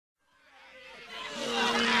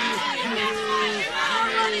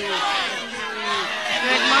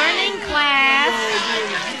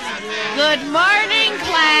Good morning,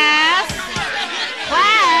 class.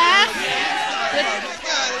 Class.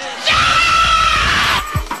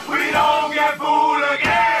 We don't get fooled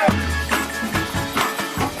again.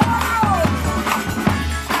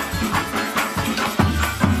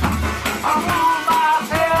 I move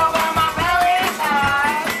myself and my belly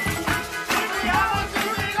side.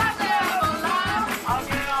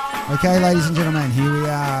 Okay, ladies and gentlemen, here we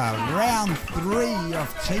are, round 3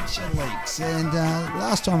 of Teacher Leaks. And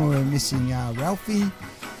last time we were missing Ralphie.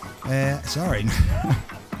 Sorry.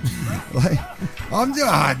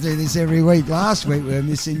 I do this every week. Last week we were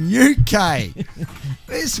missing UK.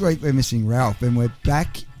 This week we're missing Ralph, and we're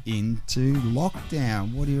back into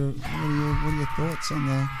lockdown. What are your thoughts on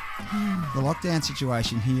the lockdown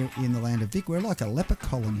situation here in the land of Vic? We're like a leper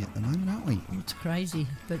colony at the moment, aren't we? It's crazy,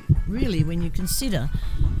 but really, when you consider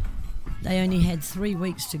they only had 3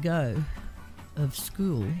 weeks to go of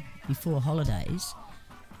school before holidays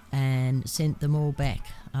and sent them all back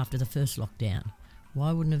after the first lockdown.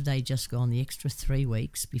 Why wouldn't have they just gone the extra 3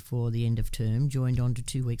 weeks before the end of term, joined on to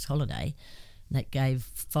 2 weeks holiday? That gave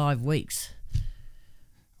 5 weeks.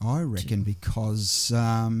 I reckon because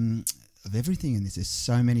of everything in this. There's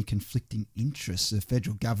so many conflicting interests. The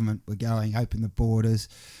federal government were going, open the borders,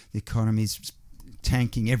 the economy's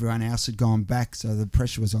tanking, everyone else had gone back, so the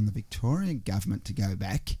pressure was on the Victorian government to go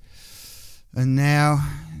back. And now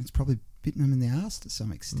it's probably bitten them in the arse to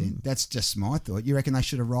some extent. That's just my thought. You reckon they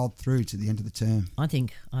should have rolled through to the end of the term? I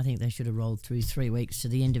think they should have rolled through 3 weeks to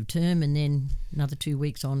the end of term and then another 2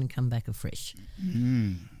 weeks on and come back afresh.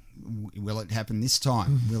 Will it happen this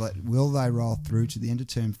time? Will they roll through to the end of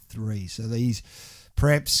term 3? So these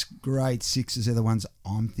preps, grade 6s are the ones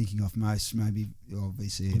I'm thinking of most, maybe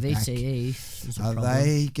VCE. VCE is a Are problem.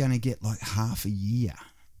 they going to get like half a year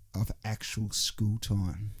of actual school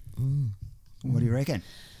time? What do you reckon?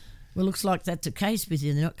 Well, looks like that's the case with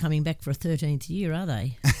you. They're not coming back for a 13th year, are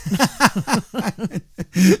they?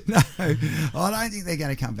 No, I don't think they're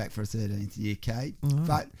going to come back for a 13th year, Kate.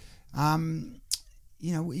 But,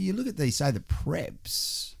 you look at these, say, the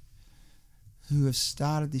preps who have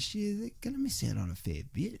started this year, they're going to miss out on a fair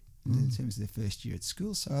bit in terms of their first year at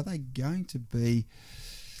school. So are they going to be,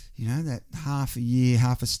 that half a year,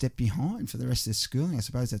 half a step behind for the rest of their schooling? I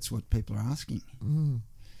suppose that's what people are asking.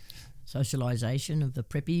 Socialisation of the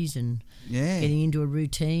preppies and Yeah. getting into a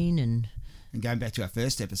routine and And going back to our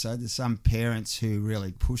first episode, there's some parents who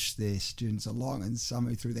really push their students along and some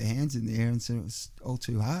who threw their hands in the air and said it was all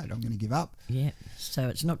too hard, I'm going to give up. yeah. So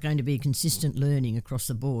it's not going to be consistent learning across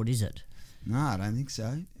the board, is it? No, I don't think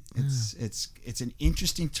so. It's an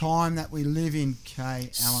interesting time that we live in, Kay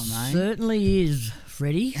Alamain. Certainly is,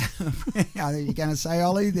 Freddie. I think you're going to say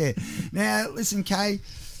Ollie there. Now, listen, Kay,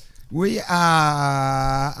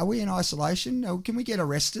 are we in isolation? Can we get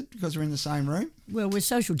arrested because we're in the same room? Well, we're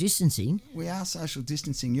social distancing. We are social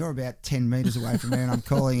distancing. You're about 10 metres away from me and I'm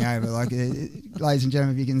calling over. Ladies and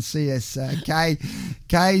gentlemen, if you can see us,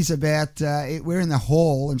 Kay's about, we're in the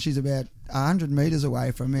hall and she's about 100 metres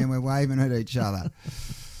away from me and we're waving at each other.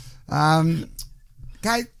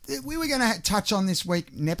 Kay, we were going to touch on this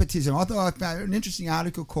week nepotism. I thought I found an interesting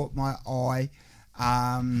article caught my eye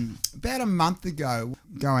about a month ago,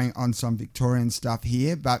 going on some Victorian stuff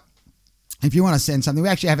here, but if you want to send something, we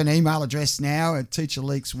actually have an email address now at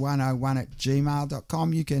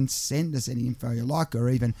teacherleaks101@gmail.com. You can send us any info you like, or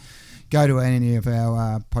even go to any of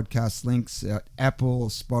our podcast links at Apple,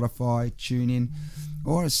 Spotify, TuneIn,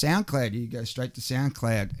 or SoundCloud. You go straight to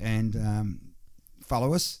SoundCloud and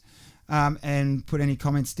follow us. And put any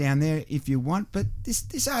comments down there if you want. But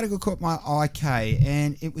this article caught my eye, Kay,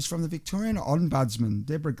 and it was from the Victorian Ombudsman,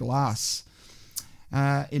 Deborah Glass.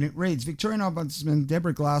 And it reads, Victorian Ombudsman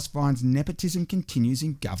Deborah Glass finds nepotism continues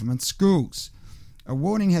in government schools. A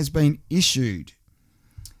warning has been issued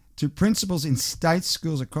to principals in state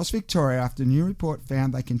schools across Victoria after a new report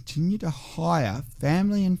found they continue to hire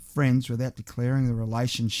family and friends without declaring the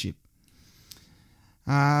relationship.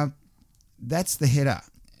 That's the header.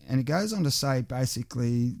 And it goes on to say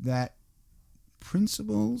basically that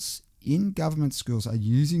principals in government schools are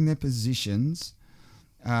using their positions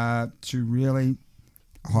to really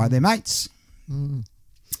hire their mates. And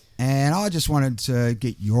I just wanted to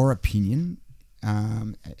get your opinion.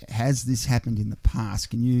 Has this happened in the past?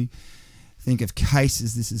 Can you think of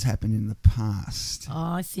cases this has happened in the past?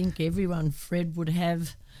 I think everyone, Fred, would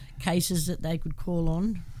have cases that they could call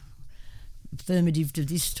on affirmative to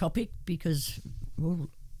this topic because, well,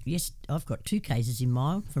 yes, I've got 2 cases in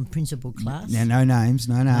mind from principal class. Now, no names.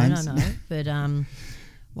 No. But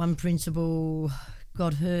one principal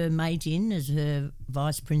got her mate in as her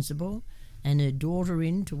vice principal and her daughter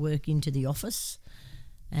in to work into the office.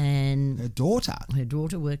 And Her daughter. her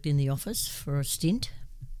daughter worked in the office for a stint.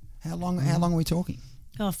 How long are we talking?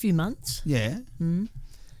 Oh, a few months. Yeah.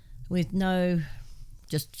 With no,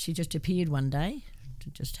 she just appeared one day to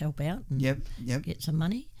just help out and Yep. get some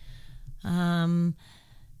money.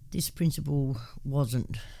 This principal was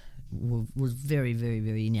very, very,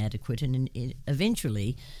 very inadequate, and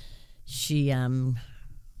eventually she,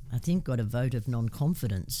 I think, got a vote of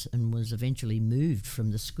non-confidence and was eventually moved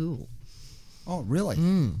from the school. Oh, really?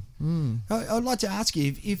 I'd like to ask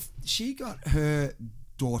you, if she got her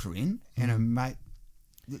daughter in and her mate,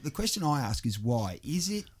 the question I ask is why? Is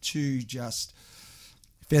it to just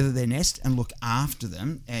feather their nest and look after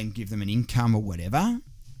them and give them an income or whatever?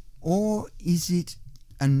 Or is it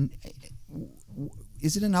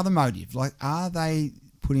another motive? Like, are they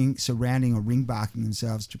surrounding or ring barking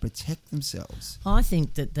themselves to protect themselves? I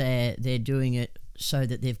think that they're doing it so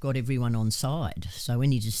that they've got everyone on side. So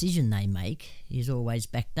any decision they make is always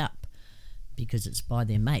backed up because it's by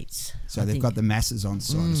their mates. So they've got the masses on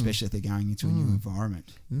side, especially if they're going into a new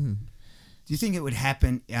environment. Do you think it would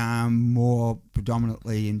happen more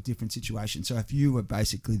predominantly in different situations? So if you were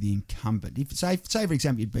basically the incumbent, if say for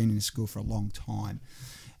example you'd been in a school for a long time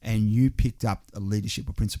and you picked up a leadership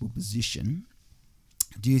or principal position,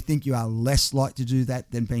 do you think you are less likely to do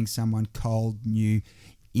that than being someone cold, new,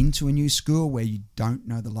 into a new school where you don't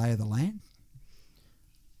know the lay of the land?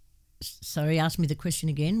 Sorry, ask me the question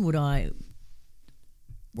again. Would I...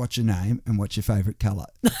 What's your name and what's your favourite colour?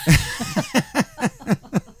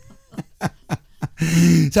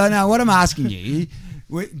 So now what I'm asking you,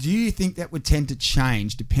 do you think that would tend to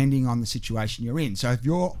change depending on the situation you're in? So if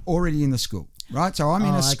you're already in the school, right? So I'm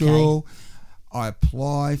in a school, I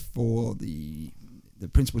apply for the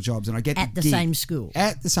principal jobs and I get at the gig. same school.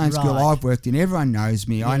 At the same school I've worked in. Everyone knows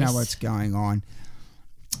me. I know Yes. what's going on.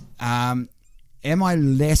 Am I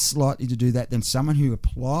less likely to do that than someone who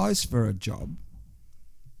applies for a job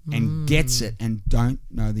and gets it and don't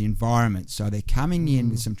know the environment? So they're coming in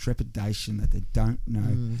with some trepidation that they don't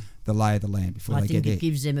know the lay of the land before I they think get it there.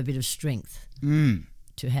 gives them a bit of strength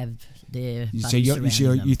to have their So buddies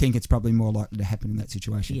surrounding them. you think it's probably more likely to happen in that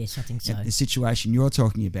situation? Yes, I think so. And the situation you're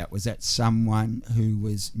talking about, was that someone who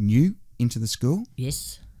was new into the school?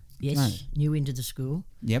 Yes, No. new into the school.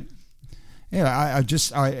 Yep. Yeah,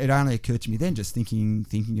 it only occurred to me then, just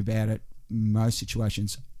thinking about it. Most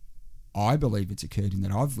situations, I believe it's occurred in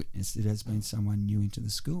that I've witnessed it has been someone new into the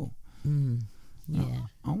school. Yeah.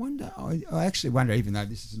 I wonder. I actually wonder, even though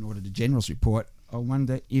this is an Auditor General's report, I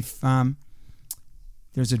wonder if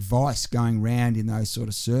there's advice going round in those sort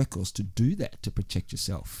of circles to do that, to protect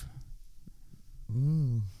yourself.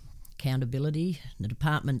 Accountability. The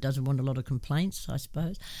department doesn't want a lot of complaints, I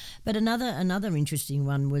suppose. But another interesting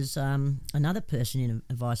one was another person in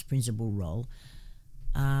a vice principal role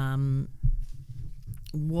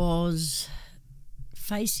was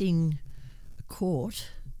facing a court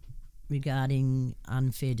regarding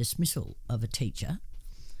unfair dismissal of a teacher,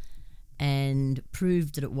 and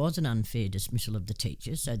proved that it was an unfair dismissal of the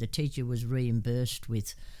teacher. So the teacher was reimbursed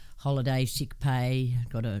with holiday, sick pay,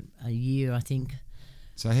 got a year, I think.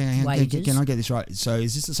 So can I Wages. get this right? So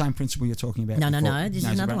is this the same principle you're talking about? No. before? This is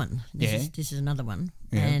it's another about- one. Yeah. This is another one.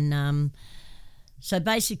 Yeah. And so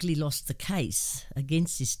basically lost the case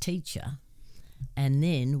against this teacher, and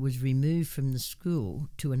then was removed from the school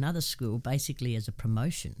to another school, basically as a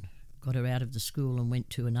promotion. Got her out of the school and went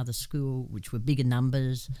to another school, which were bigger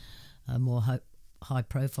numbers, a more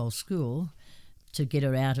high-profile school, to get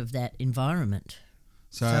her out of that environment.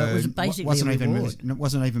 So it was basically wasn't a even reward.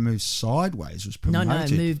 wasn't even moved sideways. It was No,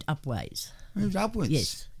 promoted. moved upways. Moved upwards.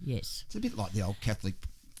 Yes. It's a bit like the old Catholic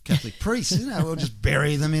priests, isn't it? We'll just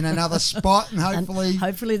bury them in another spot and hopefully And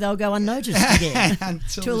hopefully they'll go unnoticed again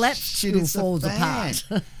until till the that shit school hits the falls fan.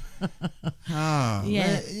 apart. Oh,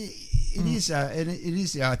 Yeah. It is. It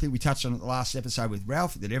is. I think we touched on it the last episode with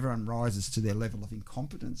Ralph, that everyone rises to their level of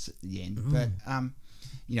incompetence at the end. But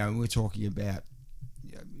we're talking about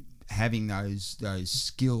having those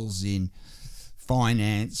skills in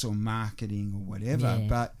finance or marketing or whatever. Yeah.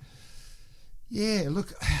 But yeah,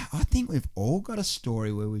 look, I think we've all got a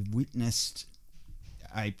story where we've witnessed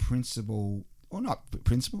a principal, or not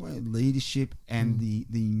principal, leadership and the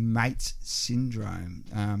mate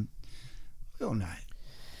syndrome. We all know.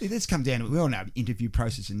 Let's come down to it. We all know interview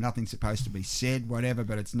process and nothing's supposed to be said, whatever,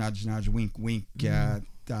 but it's nudge, nudge, wink, wink,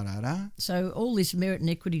 da-da-da. So all this merit and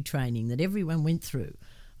equity training that everyone went through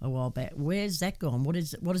a while back, where's that gone? What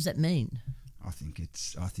does that mean? I think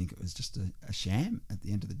it was just a sham at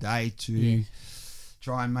the end of the day to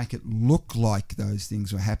try and make it look like those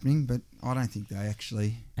things were happening, but I don't think they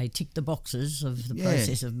actually... They tick the boxes of the Yeah.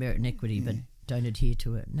 process of merit and equity, but don't adhere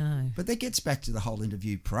to it. No. But that gets back to the whole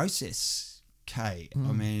interview process, Kay.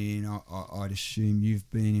 I mean, I'd assume you've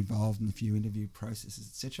been involved in a few interview processes,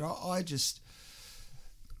 etc.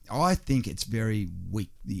 I think it's very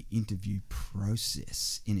weak, the interview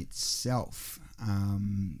process in itself,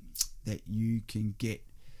 that you can get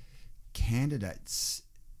candidates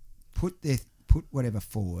put whatever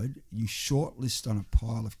forward. You shortlist on a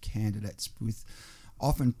pile of candidates with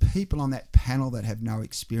often people on that panel that have no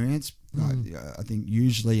experience. I think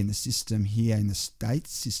usually in the system here in the state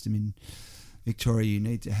system in Victoria, you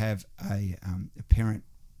need to have a parent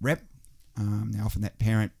rep. Now, often that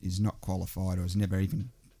parent is not qualified or has never even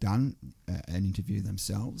done an interview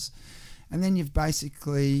themselves. And then you've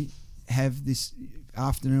basically have this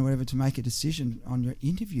afternoon or whatever to make a decision on your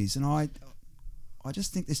interviews. And I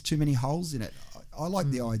just think there's too many holes in it. I like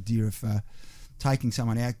the idea of taking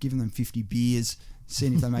someone out, giving them 50 beers,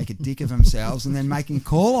 seeing if they make a dick of themselves, and then making a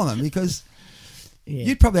call on them, because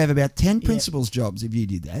you'd probably have about 10 principals' jobs if you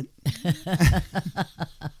did that.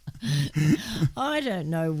 I don't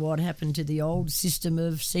know what happened to the old system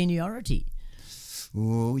of seniority.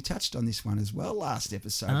 Well, we touched on this one as well last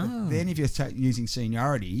episode. But then if you're using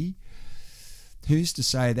seniority, who's to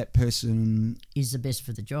say that person is the best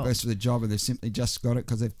for the job? Best for the job, and they've simply just got it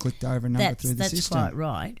because they've clicked over a number through the system. That's quite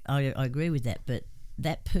right. I agree with that. But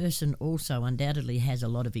that person also undoubtedly has a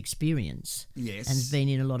lot of experience. Yes. And has been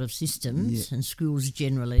in a lot of systems and schools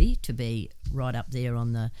generally to be right up there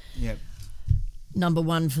on the number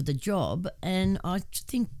one for the job. And I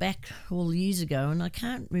think back all years ago, and I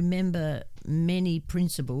can't remember many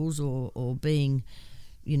principals or being,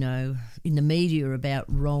 you know, in the media about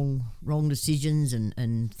wrong decisions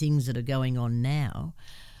and things that are going on now.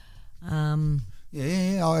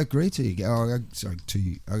 I agree to you.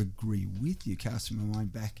 I agree with you. Casting my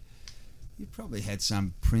mind back, you probably had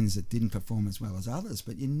some prints that didn't perform as well as others,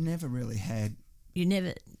 but you never really had. You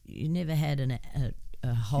never had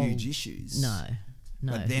a whole huge issues. No.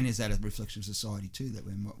 But then is that a reflection of society too, that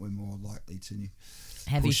we're more likely to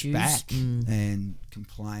have push issues back and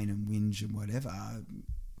complain and whinge and whatever.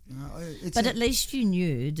 But at least you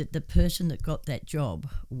knew that the person that got that job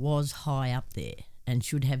was high up there and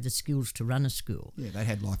should have the skills to run a school. Yeah, they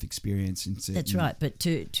had life experience. That's right. But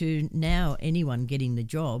to now anyone getting the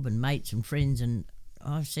job and mates and friends, and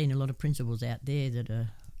I've seen a lot of principals out there that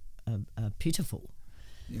are pitiful.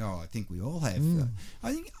 Yeah, I think we all have.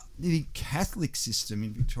 I think the Catholic system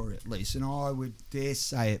in Victoria, at least, and I would dare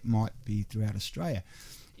say it might be throughout Australia,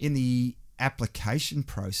 in the application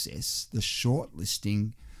process, the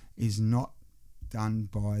shortlisting is not done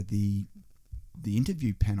by the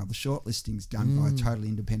interview panel. The shortlisting is done by a totally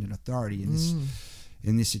independent authority.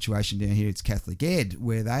 In this situation down here, it's Catholic Ed,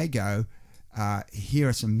 where they go, here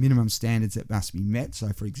are some minimum standards that must be met. So,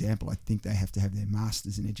 for example, I think they have to have their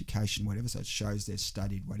masters in education, whatever, so it shows they've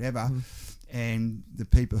studied whatever. And the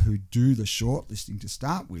people who do the shortlisting to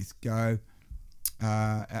start with are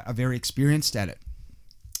very experienced at it,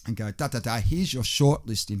 and go, here's your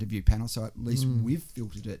shortlist interview panel. So at least we've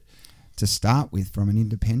filtered it to start with from an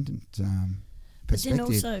independent perspective. But then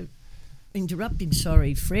also, interrupting,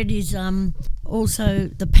 sorry, Fred, is also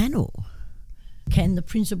the panel. Can the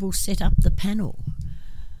principal set up the panel?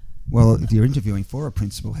 Well, if you're interviewing for a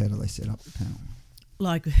principal, how do they set up the panel?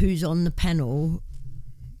 Like who's on the panel?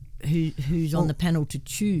 Who's on the panel to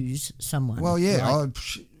choose someone? Well, yeah,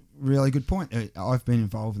 really good point. I've been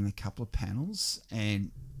involved in a couple of panels,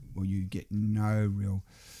 and you get no real.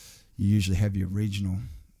 You usually have your regional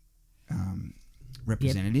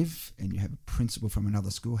representative, and you have a principal from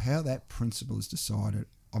another school. How that principal is decided,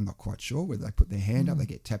 I'm not quite sure. Whether they put their hand up, they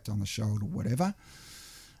get tapped on the shoulder, whatever.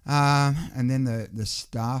 And then the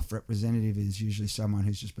staff representative is usually someone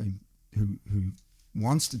who's just been who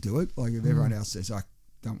wants to do it. Like if everyone else says, I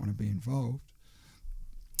don't want to be involved,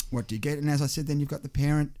 what do you get? And as I said, then you've got the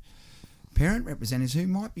parent representatives who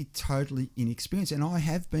might be totally inexperienced. And I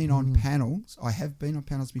have been on panels. I have been on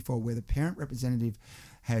panels before where the parent representative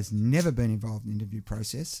has never been involved in the interview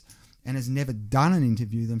process and has never done an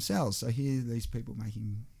interview themselves. So here are these people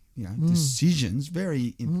making, decisions,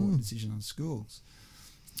 very important decisions on schools,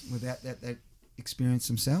 without that experience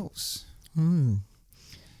themselves.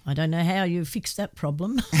 I don't know how you fix that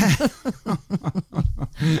problem.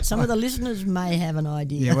 Some of the listeners may have an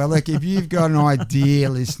idea. Yeah, well, look, if you've got an idea,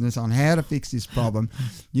 listeners, on how to fix this problem,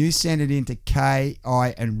 you send it in to Kay,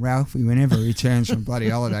 I, and Ralphie whenever he returns from bloody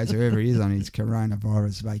holidays, wherever he is on his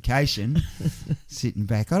coronavirus vacation, sitting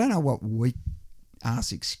back. I don't know what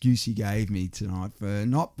weak-ass excuse he gave me tonight for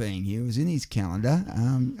not being here. It was in his calendar.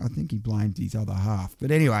 I think he blamed his other half.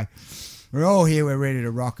 But anyway, we're all here, we're ready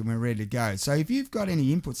to rock and we're ready to go. So if you've got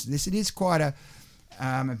any inputs to this, it is quite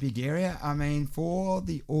a big area. I mean, for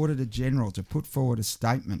the Auditor General to put forward a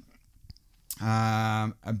statement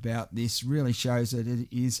about this really shows that it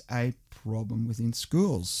is a problem within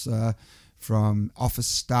schools, from office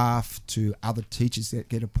staff to other teachers that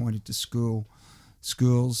get appointed to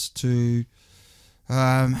schools to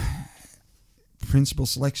principal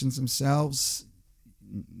selections themselves.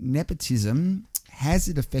 Nepotism, has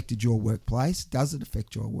it affected your workplace? Does it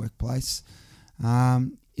affect your workplace?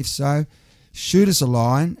 If so, shoot us a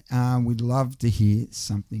line. We'd love to hear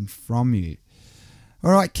something from you.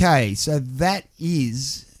 All right, Kay, so that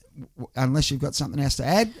is, unless you've got something else to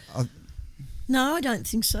add. No, I don't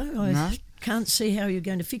think so. I can't see how you're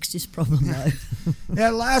going to fix this problem, though. Now,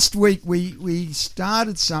 last week we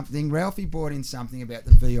started something. Ralphie brought in something about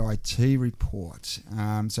the VIT report.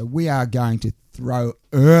 So we are going to throw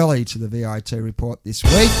early to the VIT report this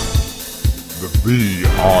week. The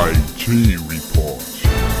VIT report.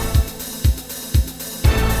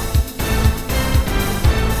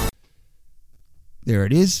 There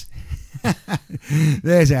it is.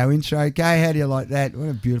 There's our intro, Kay. How do you like that? What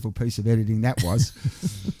a beautiful piece of editing that was.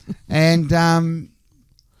 And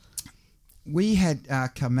we had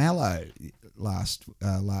Carmelo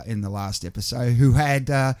in the last episode, who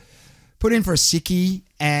had put in for a sickie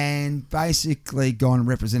and basically gone and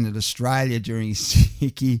represented Australia during his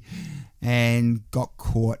sickie and got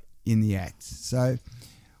caught in the act. So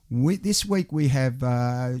this week we have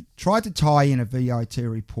tried to tie in a VIT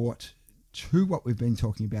report to what we've been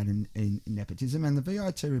talking about in nepotism. And the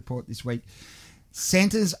VIT report this week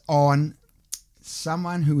centres on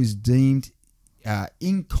someone who is deemed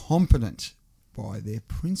incompetent by their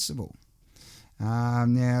principal.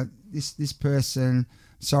 Now, this person,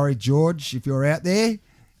 sorry, George, if you're out there,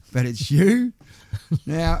 but it's you.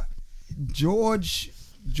 Now, George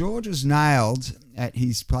was nailed at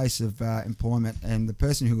his place of employment, and the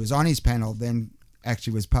person who was on his panel then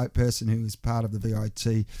actually was person who was part of the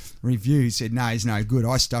VIT review said, no, he's no good.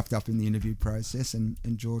 I stuffed up in the interview process, and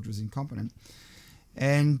George was incompetent.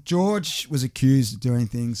 And George was accused of doing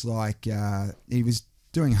things like he was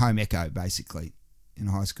doing home echo, basically, in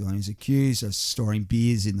high school. And he was accused of storing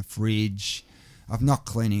beers in the fridge, of not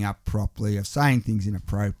cleaning up properly, of saying things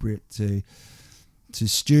inappropriate to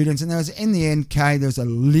students. And there was, in the end, Kay, there was a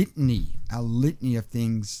litany of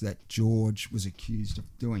things that George was accused of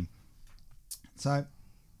doing. So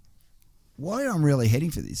what I'm really heading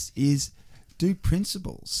for this is, do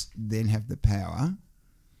principals then have the power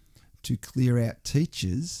to clear out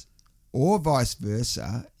teachers, or vice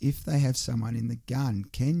versa, if they have someone in the gun?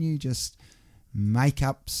 Can you just make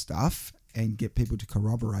up stuff and get people to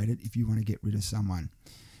corroborate it if you want to get rid of someone?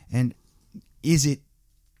 And is it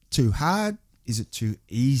too hard? Is it too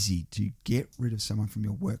easy to get rid of someone from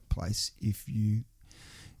your workplace if you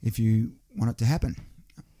want it to happen?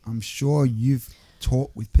 I'm sure you've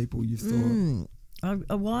talked with people you've thought...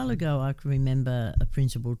 A while ago, I can remember a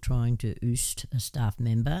principal trying to oost a staff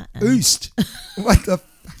member. Oost? What the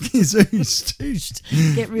fuck is oost?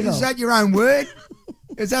 Oost. Get rid of. Is that your own word?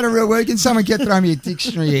 Is that a real word? Can someone get throw me a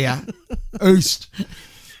dictionary here? Oost.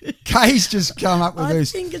 Kay's just come up with I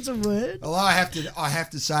oost. think it's a word. Well, I have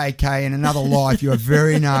to say, Kay, in another life, you are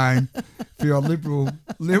very known for your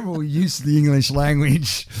liberal use of the English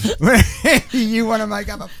language. Whenever you want to make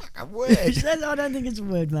up a fucking word. I don't think it's a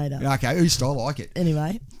word made up. Okay, oost, I like it.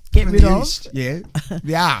 Anyway, get rid of. Oost, yeah,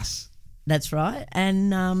 the arse. That's right.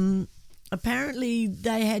 And apparently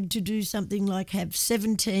they had to do something like have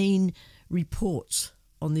 17 reports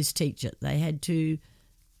on this teacher. They had to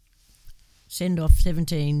send off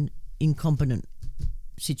 17 incompetent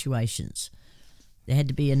situations. There had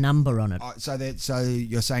to be a number on it. So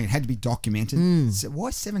you're saying it had to be documented. So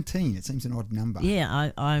why 17? It seems an odd number.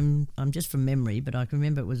 Yeah, I'm just from memory, but I can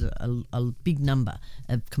remember it was a big number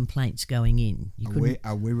of complaints going in.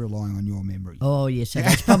 Are we relying on your memory? Oh yes, so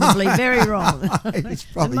that's probably very wrong. It's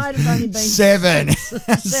probably it might have only been 7.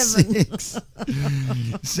 6.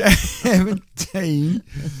 17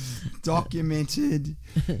 documented.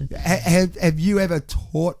 Have you ever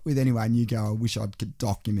taught with anyone you go, I wish I could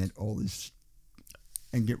document all this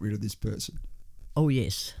and get rid of this person? Oh,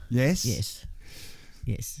 yes. Yes? Yes.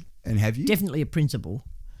 Yes. And have you? Definitely a principal.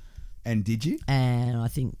 And did you? And I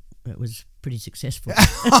think it was pretty successful.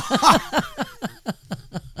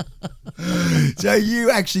 So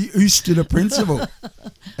you actually oosted a principal?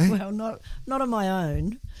 Well, not on my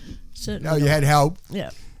own. Certainly No, you had help? Yeah.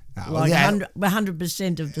 Oh, like yeah.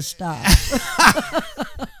 100% of the staff.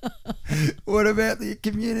 What about the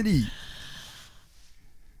community?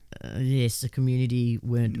 Yes, the community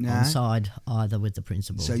weren't on side either with the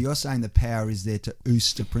principal. So you're saying the power is there to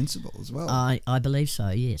oost a principal as well? I believe so,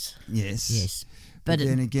 yes. Yes. Yes. But But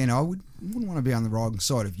then again, I wouldn't want to be on the wrong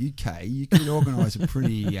side of UK. You could organise a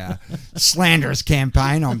pretty slanderous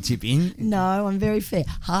campaign, I'm tipping. No, I'm very fair.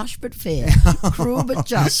 Harsh but fair. Cruel but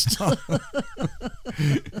just. But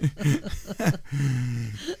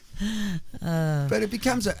it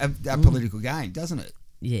becomes a political game, doesn't it?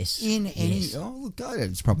 Yes. In any... yes. Oh, look,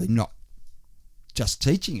 it's probably not just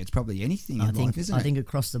teaching. It's probably anything in life, isn't it? I think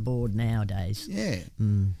across the board nowadays. Yeah.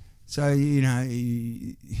 So,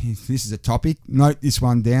 this is a topic. Note this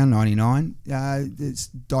one down, 99. There's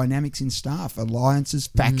dynamics in staff, alliances,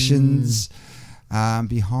 factions,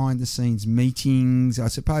 behind-the-scenes meetings. I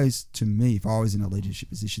suppose, to me, if I was in a leadership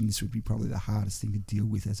position, this would be probably the hardest thing to deal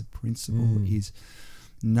with as a principal, is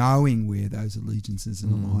knowing where those allegiances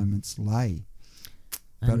and alignments lay.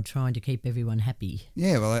 And trying to keep everyone happy.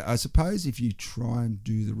 Yeah, well, I suppose if you try and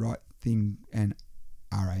do the right thing and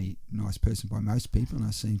are a nice person by most people and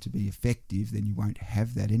I seem to be effective, then you won't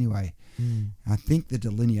have that anyway. I think the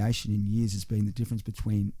delineation in years has been the difference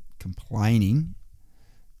between complaining,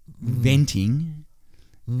 venting,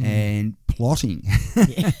 and plotting.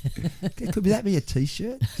 Could that be a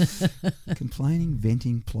T-shirt? Complaining,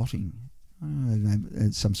 venting, plotting. I don't know,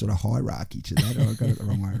 there's some sort of hierarchy to that, or I got it the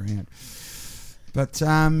wrong way around. But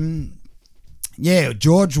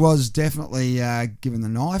George was definitely given the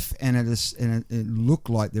knife, and it looked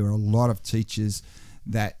like there were a lot of teachers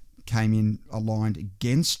that came in aligned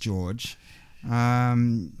against George.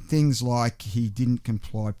 Things like he didn't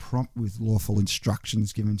comply prompt with lawful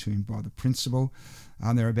instructions given to him by the principal.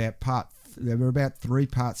 There were about 3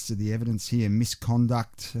 parts to the evidence here: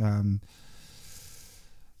 misconduct,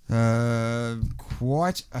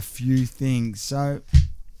 quite a few things. So,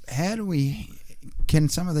 how do we? Can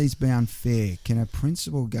some of these be unfair? Can a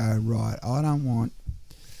principal go, right, I don't want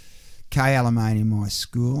Kay Alamein in my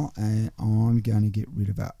school and I'm going to get rid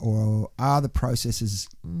of her? Or are the processes,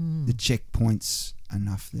 the checkpoints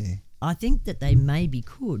enough there? I think that they maybe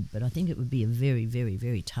could, but I think it would be a very, very,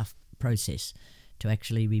 very tough process to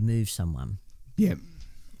actually remove someone. Yeah.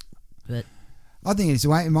 But I think it's,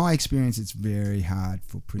 in my experience, it's very hard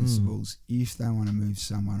for principals if they want to move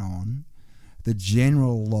someone on. The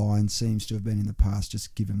general line seems to have been in the past,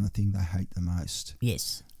 just give them the thing they hate the most.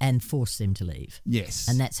 yes, and force them to leave. Yes.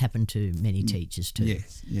 And that's happened to many teachers too.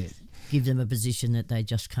 Yes, yes. Give them a position that they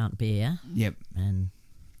just can't bear. Yep. And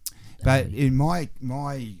But in my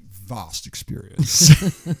vast experience,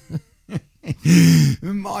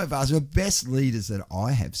 the best leaders that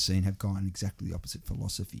I have seen have gone exactly the opposite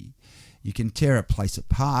philosophy. You can tear a place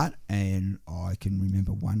apart, and I can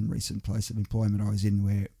remember one recent place of employment I was in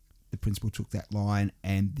where the principal took that line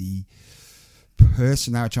and the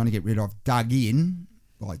person they were trying to get rid of dug in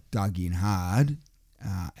hard,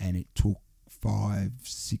 and it took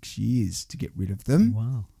 5-6 years to get rid of them.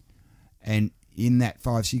 wow. And in that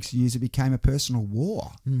 5-6 years, it became a personal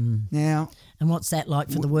war. Now, And what's that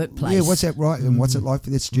like for the workplace? yeah, what's that right? And what's it like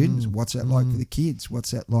for the students? What's that like for the kids?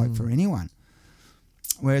 What's that like for anyone?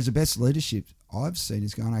 Whereas the best leadership I've seen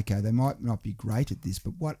is going, okay, they might not be great at this,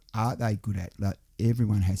 but what are they good at? Like,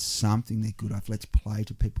 everyone has something they're good at. Let's play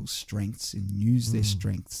to people's strengths and use their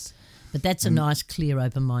strengths. But that's a nice, clear,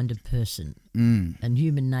 open-minded person. And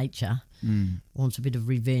human nature wants a bit of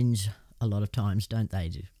revenge a lot of times, don't they?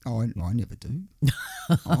 Do? Oh, I never do.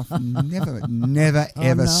 I've never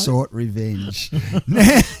ever sought revenge.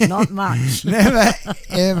 Not much. Never,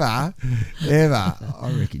 ever. I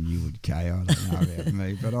reckon you would, Kay. I don't know about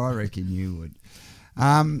me, but I reckon you would.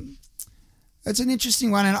 It's an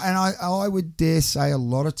interesting one, and I would dare say a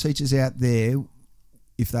lot of teachers out there,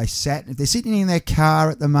 if they're sitting in their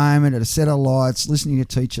car at the moment at a set of lights, listening to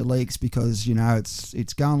Teacher Leaks, because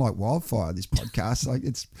it's going like wildfire. This podcast, I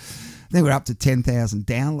think we're up to 10,000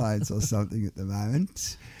 downloads or something at the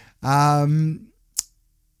moment. I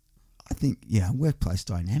think workplace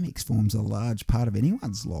dynamics forms a large part of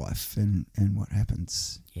anyone's life, and what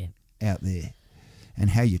happens out there,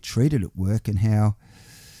 and how you're treated at work, and how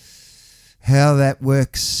that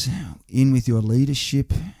works in with your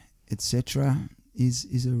leadership, etc.,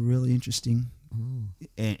 is a really interesting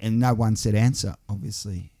and no one set answer,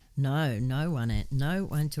 obviously. No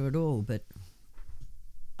answer at all. But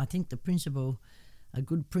I think a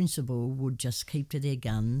good principal would just keep to their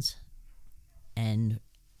guns and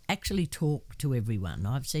actually talk to everyone.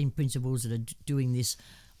 I've seen principals that are doing this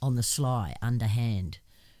on the sly, underhand,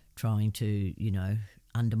 trying to,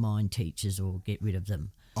 undermine teachers or get rid of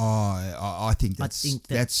them. I think that's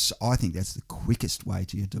the quickest way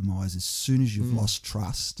to your demise. As soon as you've lost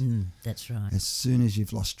trust, that's right. As soon as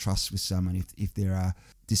you've lost trust with someone, if there are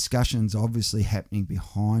discussions obviously happening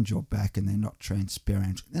behind your back and they're not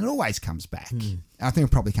transparent, then it always comes back. I think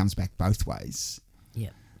it probably comes back both ways.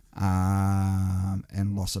 Yeah.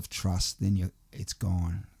 and loss of trust, then it's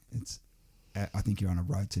gone. I think you're on a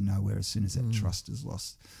road to nowhere as soon as that trust is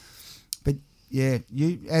lost. But yeah,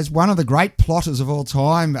 you, as one of the great plotters of all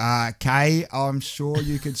time, Kay, I'm sure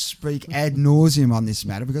you could speak ad nauseum on this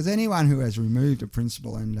matter, because anyone who has removed a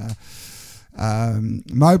principal and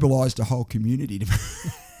mobilised a whole community to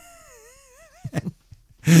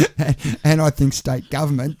and I think state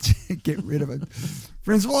government to get rid of a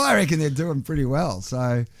principal, I reckon they're doing pretty well.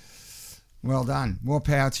 So well done. More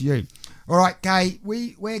power to you. All right, Kay,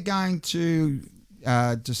 we're going to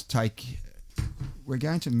we're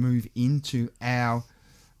going to move into our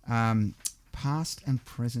past and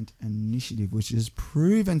present initiative, which has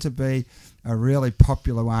proven to be a really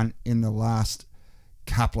popular one in the last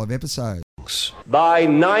couple of episodes. By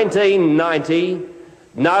 1990,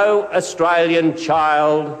 no Australian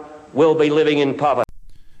child will be living in poverty.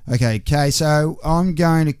 Okay, Kay, so I'm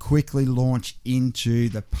going to quickly launch into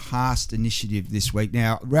the past initiative this week.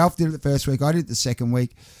 Now, Ralph did it the first week, I did it the second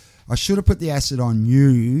week. I should have put the acid on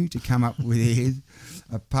you to come up with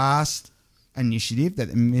a past initiative that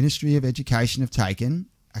the Ministry of Education have taken,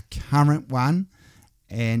 a current one,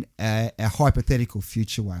 and a hypothetical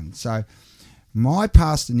future one. So my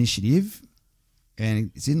past initiative,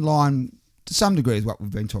 and it's in line to some degree with what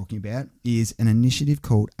we've been talking about, is an initiative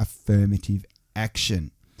called Affirmative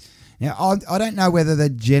Action. Now, I don't know whether the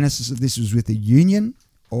genesis of this was with the union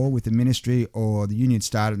or with the ministry, or the union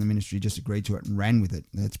started and the ministry just agreed to it and ran with it.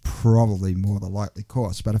 That's probably more the likely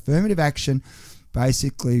course. But Affirmative Action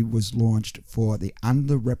basically was launched for the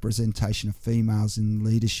underrepresentation of females in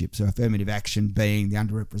leadership. So affirmative action being the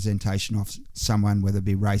underrepresentation of someone, whether it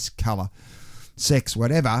be race, colour, sex,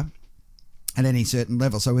 whatever, at any certain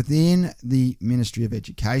level. So within the Ministry of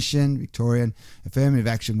Education, Victorian, affirmative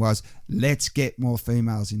action was, let's get more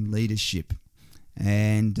females in leadership.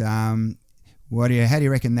 And how do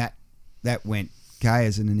you reckon that went, Kay,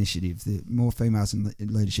 as an initiative? The more females in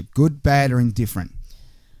leadership, good, bad, or indifferent?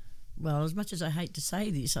 Well, as much as I hate to say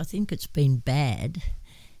this, I think it's been bad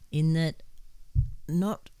in that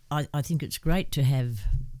I think it's great to have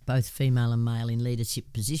both female and male in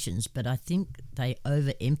leadership positions, but I think they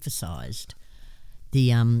overemphasised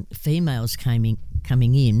the females coming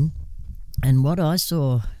in. And what I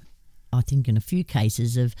saw, I think in a few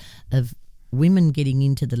cases, of women getting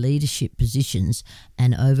into the leadership positions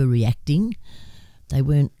and overreacting. They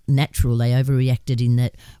weren't natural. They overreacted in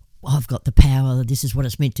that, I've got the power, this is what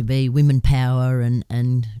it's meant to be, women power,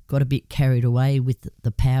 and got a bit carried away with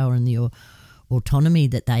the power and the autonomy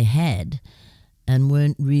that they had, and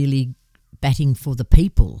weren't really batting for the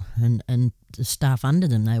people and the staff under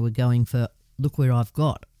them. They were going for, look where I've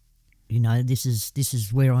got. You know, this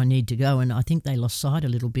is where I need to go, and I think they lost sight a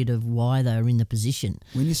little bit of why they were in the position.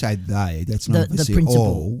 When you say they, that's not obviously the principal.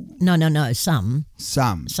 All. No, some.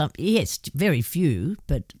 Some, yes, very few,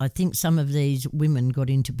 but I think some of these women got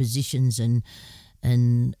into positions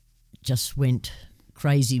and just went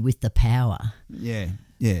crazy with the power. Yeah.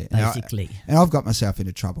 Basically. And I've got myself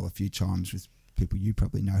into trouble a few times with people you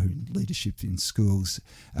probably know who leadership in schools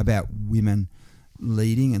about women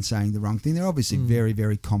leading and saying the wrong thing. They're obviously very,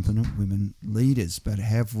 very competent women leaders, but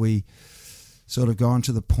have we sort of gone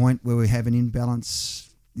to the point where we have an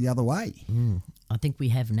imbalance the other way? I think we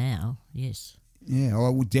have now, yes. Yeah,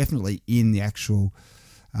 well, definitely in the actual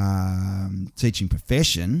teaching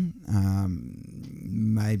profession,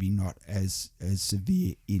 maybe not as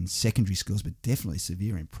severe in secondary schools, but definitely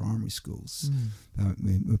severe in primary schools.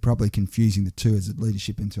 We're probably confusing the two as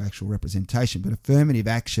leadership into actual representation, but affirmative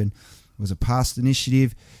action was a past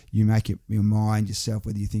initiative. You make up your mind yourself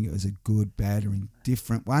whether you think it was a good, bad, or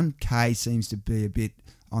indifferent one. Kay seems to be a bit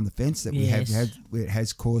on the fence that it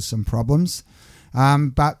has caused some problems.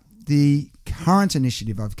 But the current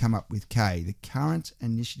initiative I've come up with, Kay, the current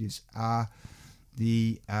initiatives are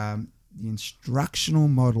the instructional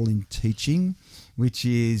model in teaching, which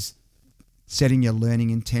is setting your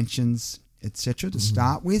learning intentions, etc. to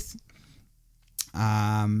start with.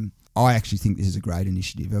 I actually think this is a great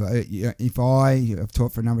initiative. If I have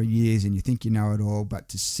taught for a number of years and you think you know it all, but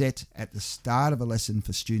to set at the start of a lesson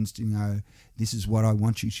for students to know, this is what I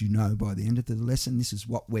want you to know by the end of the lesson, this is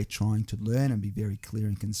what we're trying to learn, and be very clear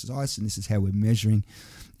and concise, and this is how we're measuring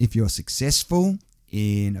if you're successful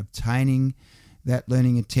in obtaining that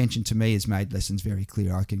learning intention, to me has made lessons very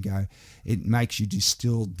clear. I can go, it makes you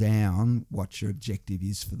distill down what your objective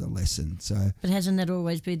is for the lesson. So, but hasn't that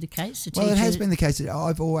always been the case? Well, it has been the case that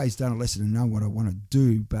I've always done a lesson and know what I want to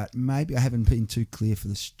do, but maybe I haven't been too clear for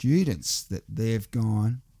the students that they've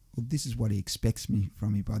gone, well, this is what he expects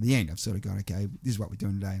from me by the end. I've sort of gone, okay, this is what we're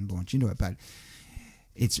doing today, and launch into it. But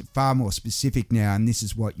it's far more specific now, and this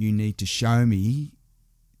is what you need to show me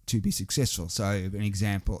to be successful. So an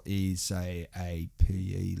example is, say, a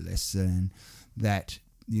PE lesson that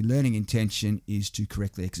the learning intention is to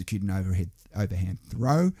correctly execute an overhand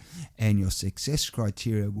throw, and your success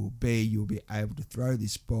criteria will be you'll be able to throw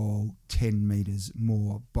this ball 10 metres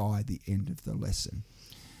more by the end of the lesson.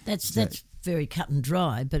 That's very cut and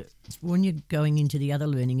dry, but when you're going into the other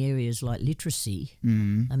learning areas like literacy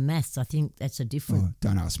and maths, I think that's a different... Oh,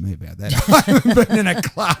 don't ask me about that. I haven't been in a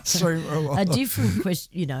classroom for a while. A different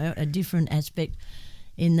question, a different aspect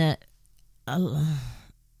in that a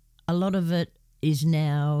lot of it is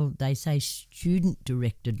now, they say,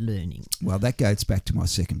 student-directed learning. Well, that goes back to my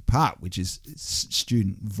second part, which is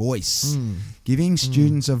student voice. Giving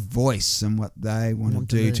students a voice and what they want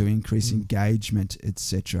to do to increase engagement,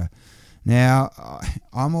 etc. Now,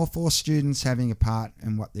 I'm all for students having a part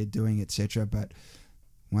in what they're doing, etc. But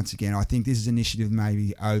once again, I think this is an initiative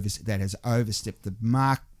that has overstepped the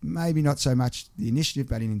mark. Maybe not so much the initiative,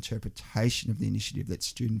 but an interpretation of the initiative, that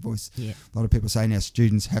student voice. Yeah. A lot of people say now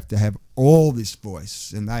students have to have all this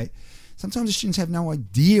voice, and sometimes the students have no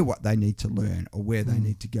idea what they need to learn or where they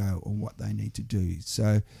need to go or what they need to do.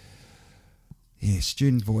 So, yeah,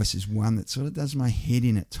 student voice is one that sort of does my head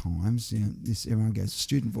in at times. Everyone goes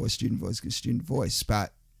student voice,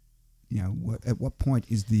 but at what point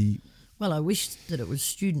is the... Well, I wish that it was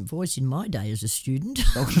student voice in my day as a student.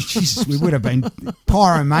 Oh, Jesus, we would have been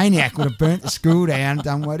pyromaniac, would have burnt the school down,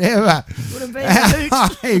 done whatever. Would have been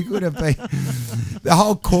It would have been. The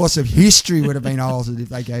whole course of history would have been altered if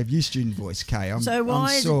they gave you student voice, Kay. So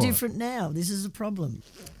why is it different now? This is a problem.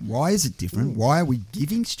 Why is it different? Why are we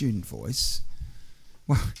giving student voice?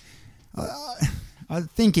 Well, I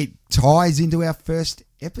think it ties into our first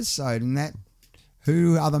episode, and that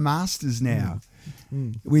who are the masters now?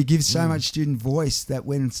 We give so much student voice that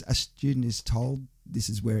when a student is told this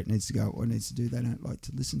is where it needs to go, or needs to do, they don't like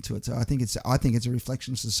to listen to it. So I think it's a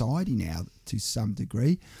reflection of society now to some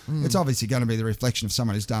degree. It's obviously going to be the reflection of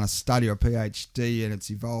someone who's done a study or a PhD, and it's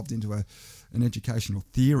evolved into an educational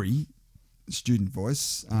theory, student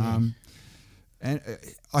voice. And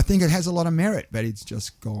I think it has a lot of merit, but it's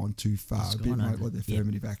just gone too far. A bit like the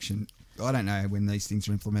affirmative action. I don't know when these things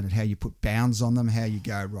are implemented, how you put bounds on them, how you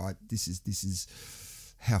go, right, this is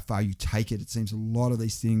how far you take it. It seems a lot of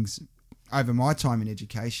these things, over my time in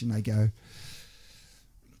education, they go,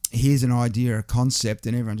 here's an idea, a concept,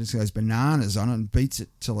 and everyone just goes bananas on it and beats it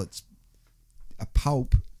till it's a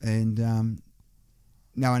pulp, and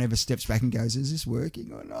no one ever steps back and goes, is this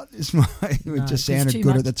working or not? It just sounded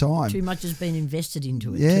good at the time. Too much has been invested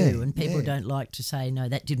into it too, and people don't like to say, no,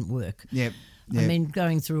 that didn't work. Yep. I mean,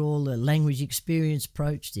 going through all the language experience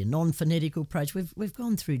approach, the non-phonetical approach, we've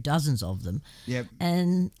gone through dozens of them. Yep.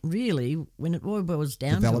 And really, when it all boils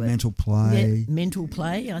down developmental to it, play. Mental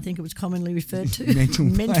play, I think it was commonly referred to.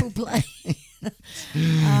 mental play.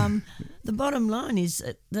 The bottom line is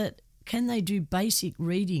that can they do basic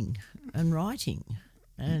reading and writing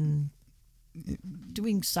and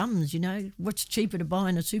doing sums, what's cheaper to buy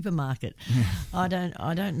in a supermarket? I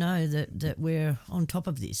don't know that we're on top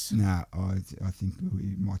of this. No, I think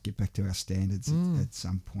we might get back to our standards at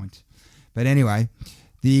some point. But anyway,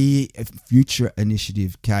 the future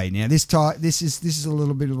initiative, Kay. Now this is a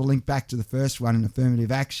little bit of a link back to the first one in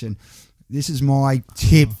affirmative action. This is my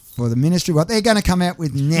tip for the ministry, what they're going to come out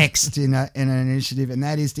with next in an initiative, and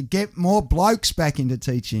that is to get more blokes back into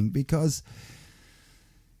teaching, because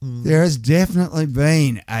there has definitely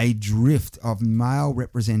been a drift of male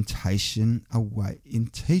representation away in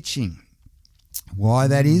teaching. Why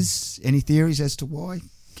that is? Any theories as to why?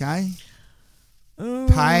 Okay.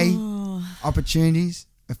 Pay, opportunities,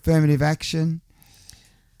 affirmative action.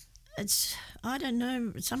 I don't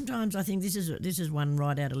know. Sometimes I think this is one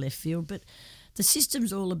right out of left field, but the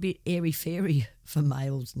system's all a bit airy-fairy for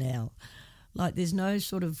males now. Like there's no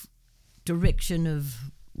sort of direction of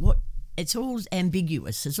what. It's all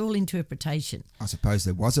ambiguous. It's all interpretation. I suppose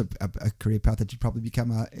there was a career path that you'd probably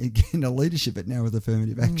become a leadership, but now with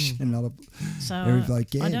affirmative action, not every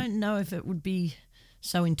bloke can. I don't know if it would be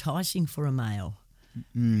so enticing for a male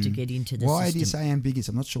to get into the system. Why do you say ambiguous?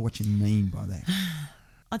 I'm not sure what you mean by that.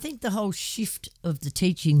 I think the whole shift of the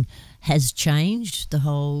teaching has changed, the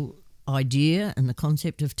whole idea and the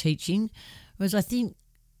concept of teaching, whereas I think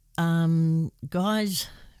guys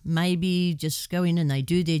maybe just go in and they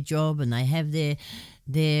do their job and they have their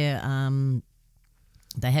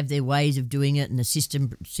ways of doing it, and the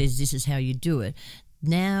system says this is how you do it.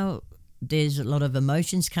 Now there's a lot of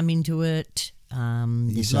emotions come into it.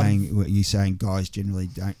 You saying guys generally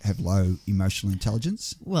don't have low emotional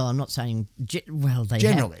intelligence? Well, I'm not saying they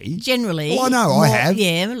generally. Generally, oh no, I have.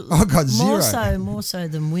 Yeah, I got zero. More so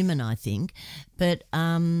than women, I think. But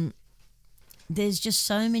there's just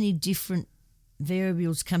so many different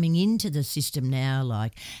variables coming into the system now,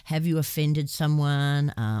 like have you offended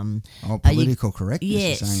someone? Political correctness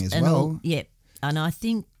yes, you're saying as and well. Yeah, and I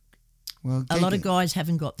think Well, a lot of guys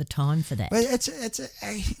haven't got the time for that. But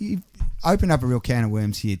you open up a real can of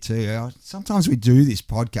worms here too. Sometimes we do this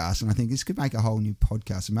podcast, and I think this could make a whole new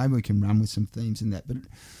podcast, and maybe we can run with some themes in that. But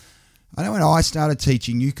I know when I started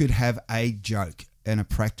teaching, you could have a joke and a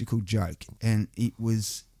practical joke, and it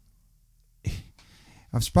was.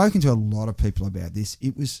 I've spoken to a lot of people about this.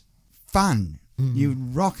 It was fun. You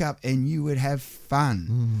would rock up and you would have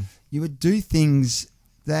fun. You would do things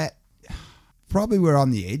that probably were on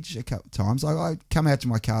the edge a couple of times. Like I'd come out to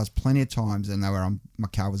my cars plenty of times, and my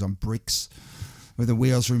car was on bricks with the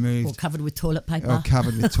wheels removed, or covered with toilet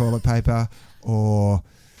paper, or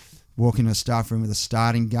walk into a staff room with a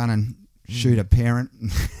starting gun and shoot a parent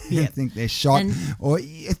and think they're shot, or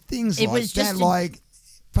things like that.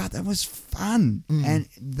 But it was fun, and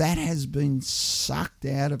that has been sucked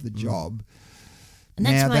out of the job. And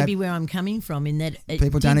that's maybe where I'm coming from, in that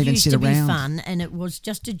people don't even sit around. It used to be fun, and it was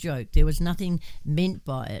just a joke. There was nothing meant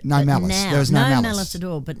by it. No malice. There was no malice at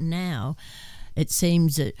all. But now it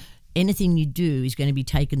seems that anything you do is going to be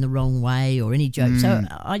taken the wrong way, or any joke. So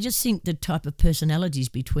I just think the type of personalities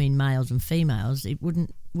between males and females, it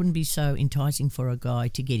wouldn't be so enticing for a guy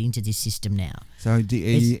to get into this system now. So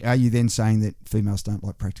are you then saying that females don't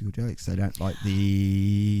like practical jokes? They don't like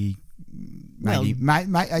the...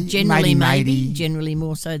 Generally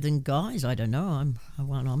more so than guys. I don't know.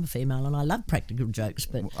 I'm a female and I love practical jokes,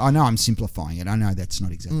 but I know I'm simplifying it. I know that's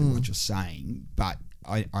not exactly what you're saying, but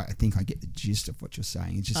I think I get the gist of what you're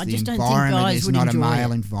saying. It's just the environment is not a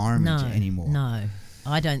male environment anymore. No,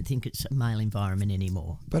 I don't think it's a male environment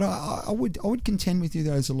anymore. But I would contend with you,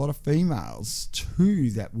 there's a lot of females too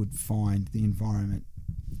that would find the environment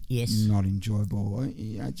not enjoyable.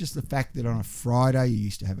 Just the fact that on a Friday you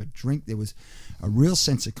used to have a drink, there was a real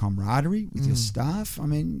sense of camaraderie with your staff. I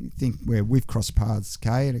mean, you think where we've crossed paths,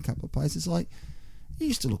 Kay, at a couple of places, like you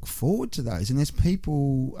used to look forward to those. And there's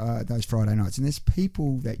people, those Friday nights, and there's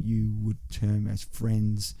people that you would term as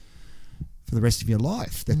friends for the rest of your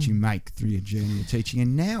life that you make through your journey of teaching.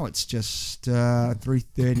 And now it's just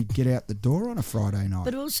 3:30, get out the door on a Friday night.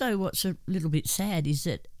 But also what's a little bit sad is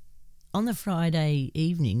that on the Friday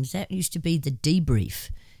evenings, that used to be the debrief.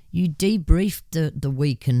 You debriefed the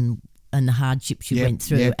week and the hardships you went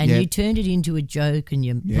through, and you turned it into a joke and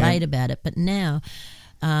you played about it. But now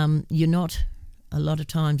you're not, a lot of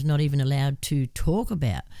times, not even allowed to talk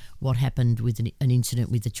about what happened with an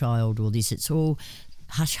incident with a child or this. It's all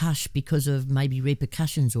hush-hush because of maybe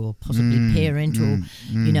repercussions or possibly parental,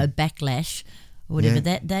 backlash or whatever.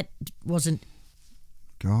 That wasn't...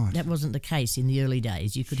 God. That wasn't the case in the early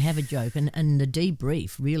days. You could have a joke, and the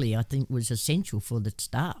debrief really, I think, was essential for the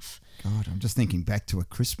staff. God, I'm just thinking back to a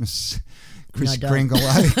Chris Kringle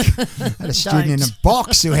had a student in a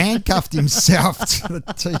box who handcuffed himself to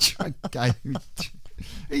the teacher.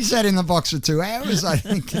 He sat in the box for 2 hours, I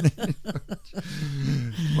think.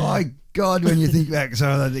 My God, when you think back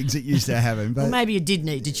some of the things that used to happen. But well, maybe it did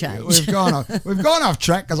need to change. We've gone off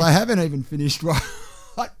track because I haven't even finished what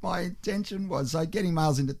my intention was. So getting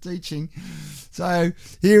males into teaching. So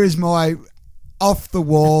here is my off the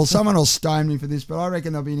wall. Someone will stone me for this, but I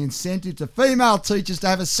reckon there'll be an incentive to female teachers to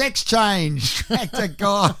have a sex change back to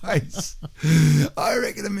guys. I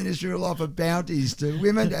reckon the ministry will offer bounties to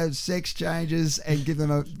women to have sex changes and give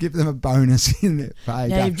them a bonus in their pay.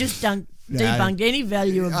 Now you've just debunked any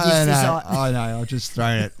value of this design. I know. I've just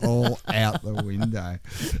thrown it all out the window.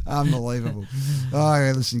 Unbelievable.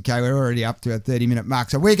 Oh, listen, Kay, we're already up to our 30-minute mark,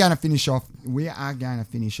 so we are going to finish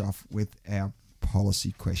off with our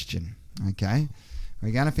policy question. Okay,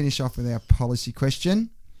 we're going to finish off with our policy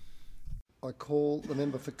question. I call the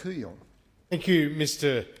member for Kooyong. Thank you,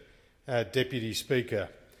 Mr. Deputy Speaker.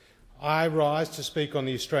 I rise to speak on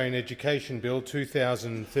the Australian Education Bill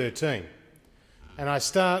 2013, and I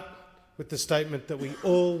start with the statement that we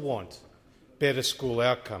all want better school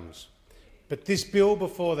outcomes, but this bill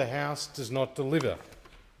before the House does not deliver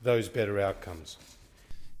those better outcomes.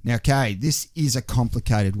 Now, Kay, this is a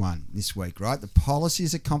complicated one this week, right? The policy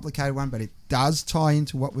is a complicated one, but it does tie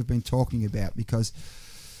into what we've been talking about, because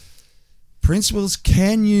principals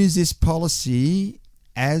can use this policy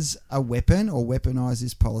as a weapon or weaponise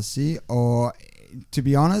this policy, or, to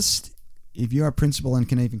be honest, if you're a principal and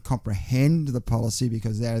can even comprehend the policy,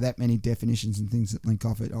 because there are that many definitions and things that link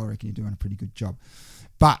off it, I reckon you're doing a pretty good job.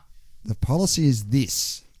 But the policy is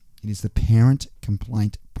this. It is the parent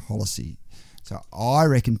complaint policy. So I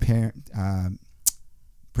reckon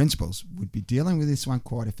principals would be dealing with this one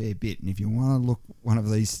quite a fair bit. And if you want to look one of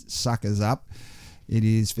these suckers up, it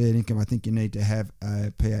is fair income. I think you need to have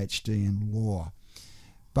a PhD in law.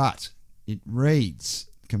 But it reads,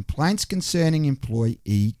 complaints concerning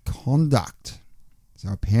employee conduct. So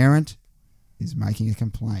a parent is making a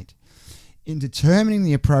complaint. In determining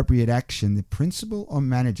the appropriate action, the principal or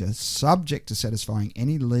manager, subject to satisfying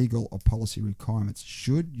any legal or policy requirements,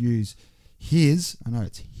 should use his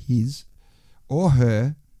or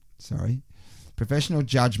her professional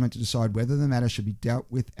judgment to decide whether the matter should be dealt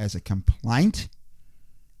with as a complaint,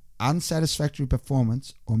 unsatisfactory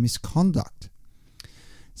performance, or misconduct.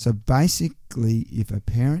 So basically, if a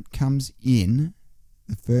parent comes in,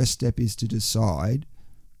 the first step is to decide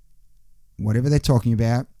whatever they're talking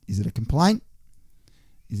about. Is it a complaint?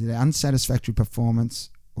 Is it an unsatisfactory performance?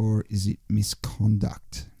 Or is it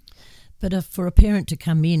misconduct? But for a parent to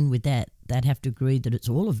come in with that, they'd have to agree that it's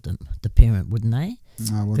all of them, the parent, wouldn't they?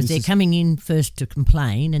 Because they're coming in first to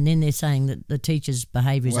complain, and then they're saying that the teacher's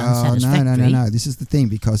behaviour is unsatisfactory. No. This is the thing,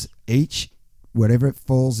 because whatever it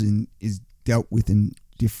falls in, is dealt with in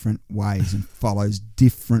different ways and follows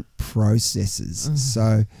different processes.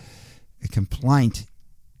 So a complaint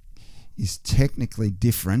is technically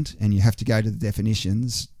different, and you have to go to the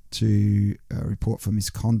definitions to report for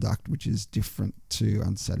misconduct, which is different to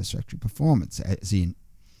unsatisfactory performance, as in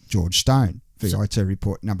George Stone, VIT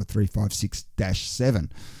report number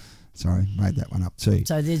 356-7. Sorry, made that one up too.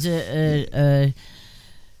 So there's a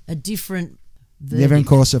different verdict. Different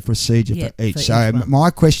course of procedure for each. So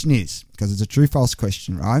my question is, because it's a true-false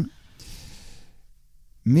question, right?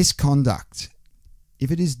 Misconduct.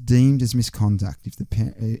 If it is deemed as misconduct, if the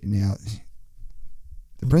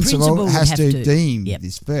principal has to deem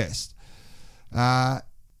this first,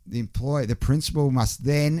 the principal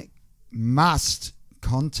must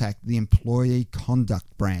contact the employee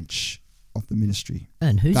conduct branch of the ministry.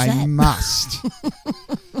 And who's that? They must.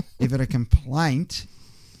 If it's a complaint,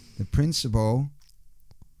 the principal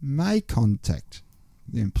may contact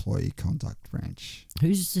the employee conduct branch.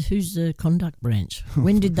 Who's the conduct branch?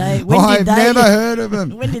 When did they? I've never heard of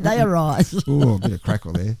them. When did they arise? Oh, a bit of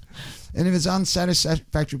crackle there. And if it's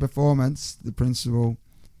unsatisfactory performance, the principal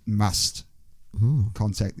must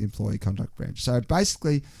contact the employee conduct branch. So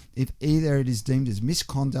basically, if either it is deemed as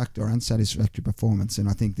misconduct or unsatisfactory performance, and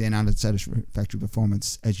I think then unsatisfactory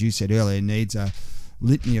performance, as you said earlier, needs a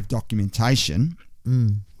litany of documentation.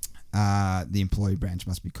 The employee branch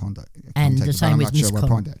must be contacted. And the same with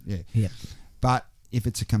misconduct. Yeah. But if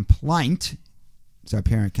it's a complaint, so a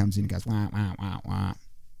parent comes in and goes, wah, wah, wah, wah.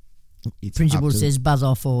 Principal says buzz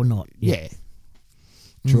off or not. Yeah.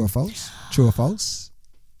 True or false? True or false?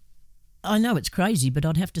 I know it's crazy, but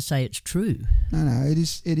I'd have to say it's true. No, it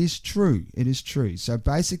is true. It is true. So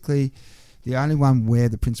basically, the only one where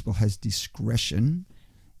the principal has discretion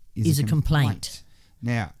is a complaint.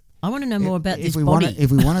 Now, I want to know more about this body.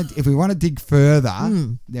 If we want to dig further,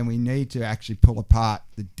 then we need to actually pull apart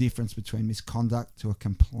the difference between misconduct to a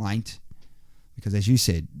complaint. Because as you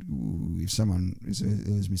said, if someone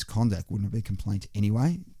is misconduct, wouldn't it be a complaint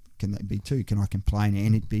anyway? Can that be too? Can I complain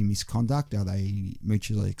and it be misconduct? Are they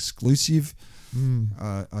mutually exclusive?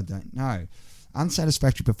 I don't know.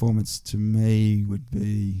 Unsatisfactory performance to me would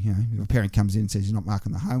be, if a parent comes in and says, you're not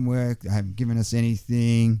marking the homework, they haven't given us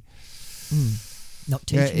anything. Not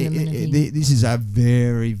teaching them anything. This is a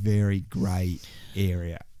very, very grey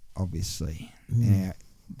area, obviously. Now,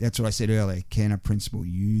 that's what I said earlier. Can a principal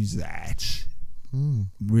use that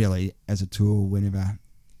really as a tool whenever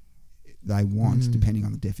they want, depending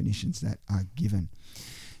on the definitions that are given?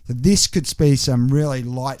 So this could be some really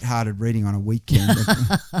light-hearted reading on a weekend.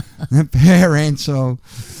 The parental,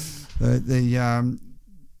 the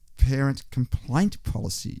parent complaint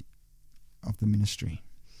policy of the ministry.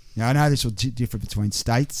 Now, I know this will differ between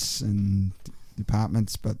states and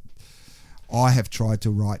departments, but I have tried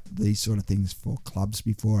to write these sort of things for clubs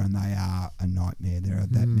before, and they are a nightmare. There are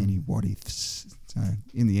that many what-ifs. So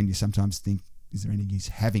in the end, you sometimes think, is there any use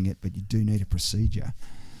having it? But you do need a procedure,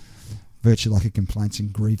 virtually like a complaints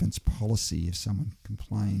and grievance policy if someone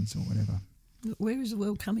complains or whatever. Where is the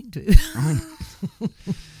world coming to?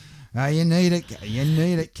 You need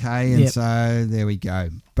it, Kay, and so there we go.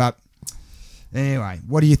 But anyway,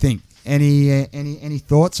 what do you think? Any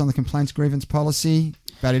thoughts on the complaints grievance policy?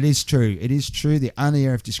 But it is true. It is true. The only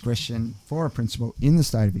area of discretion for a principal in the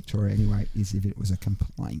state of Victoria, anyway, is if it was a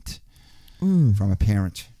complaint from a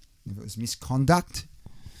parent. If it was misconduct,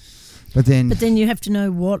 but then you have to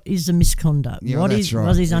know what is the misconduct. Yeah, what is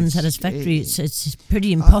unsatisfactory? It's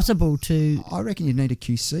pretty impossible to. I reckon you'd need a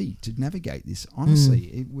QC to navigate this. Honestly,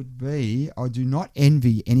 it would be. I do not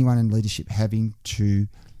envy anyone in leadership having to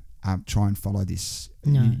try and follow this.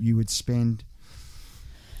 No. You would spend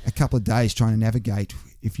a couple of days trying to navigate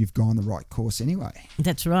if you've gone the right course anyway.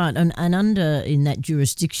 That's right. And under in that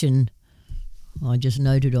jurisdiction, I just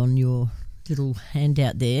noted on your little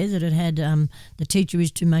handout there that it had the teacher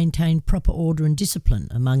is to maintain proper order and discipline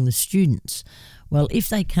among the students. Well, if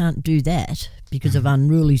they can't do that because of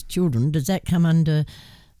unruly children, does that come under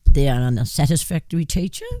they are an unsatisfactory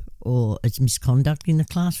teacher, or it's misconduct in the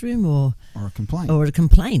classroom, or a complaint? Or a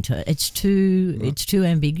complaint. It's too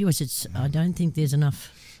ambiguous. I don't think there's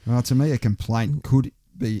enough. Well, to me, a complaint could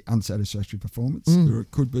be unsatisfactory performance, or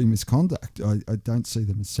it could be misconduct. I don't see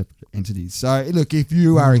them as separate entities. So, look, if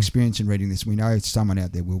you are experienced in reading this, we know someone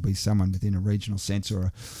out there will be, someone within a regional sense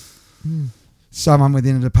or someone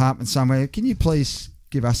within a department somewhere. Can you please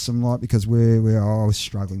give us some light, because I was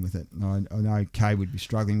struggling with it. And I know Kay would be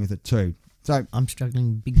struggling with it too. So I'm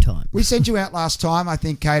struggling big time. We sent you out last time, I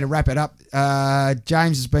think, Kay, to wrap it up.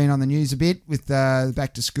 James has been on the news a bit with the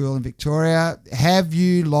back to school in Victoria. Have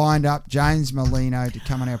you lined up James Merlino to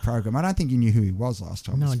come on our program? I don't think you knew who he was last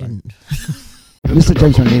time. No, I didn't. Mr.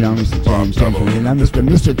 James Merlino, Mr. James Merlino, Mr.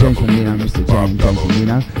 James Merlino, Mr. James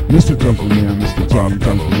Merlino, Mr. James Merlino, Mr. James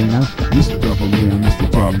Merlino, Mr. James Merlino,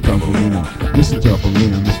 Mr. James Merlino, Mr. James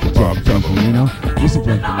Merlino, Mr. James Merlino, Mr. James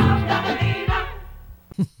Merlino.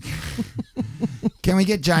 Can we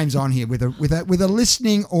get James on here with a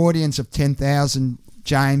listening audience of 10,000?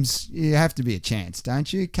 James, you have to be a chance,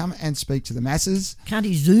 don't you? Come and speak to the masses. Can't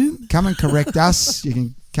he Zoom? Come and correct us. You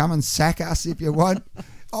can come and sack us if you want.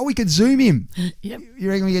 Oh, we could Zoom him. Yep. You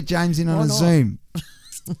reckon we get James in on a Zoom?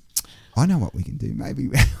 I know what we can do. Maybe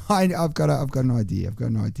I've got an idea.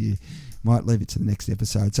 Might leave it to the next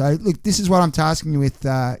episode. So look, this is what I'm tasking you with,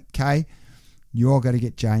 Kay. You're going to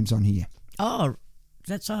get James on here. Oh,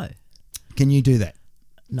 that's so. Can you do that?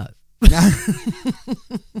 No. No.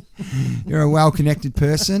 You're a well-connected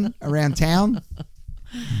person around town.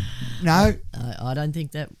 No. I don't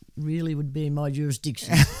think that really would be in my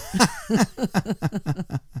jurisdiction.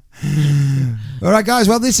 All right, guys.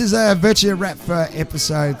 Well, this is virtually a wrap for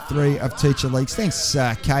episode 3 of Teacher Leaks. Thanks,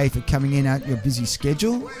 Kay, for coming in at your busy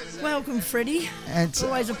schedule. Welcome, Freddie. It's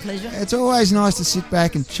always a pleasure. It's always nice to sit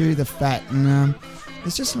back and chew the fat, and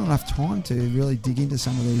there's just not enough time to really dig into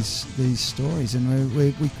some of these stories, and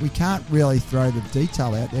we can't really throw the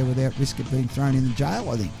detail out there without risk of being thrown in the jail,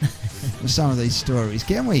 I think, with some of these stories,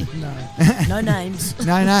 can we? No names.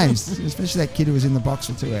 No names, especially that kid who was in the box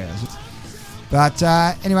for 2 hours. But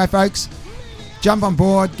anyway, folks, jump on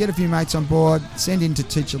board, get a few mates on board, send in to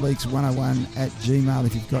teacherleaks101@gmail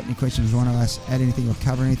if you've got any questions, want us add anything or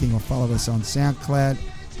cover anything, or follow us on SoundCloud,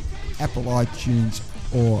 Apple iTunes,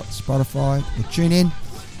 or Spotify, or tune in,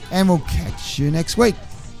 and we'll catch you next week.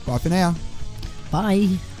 Bye for now. Bye.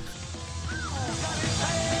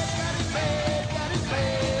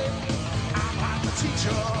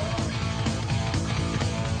 Teacher.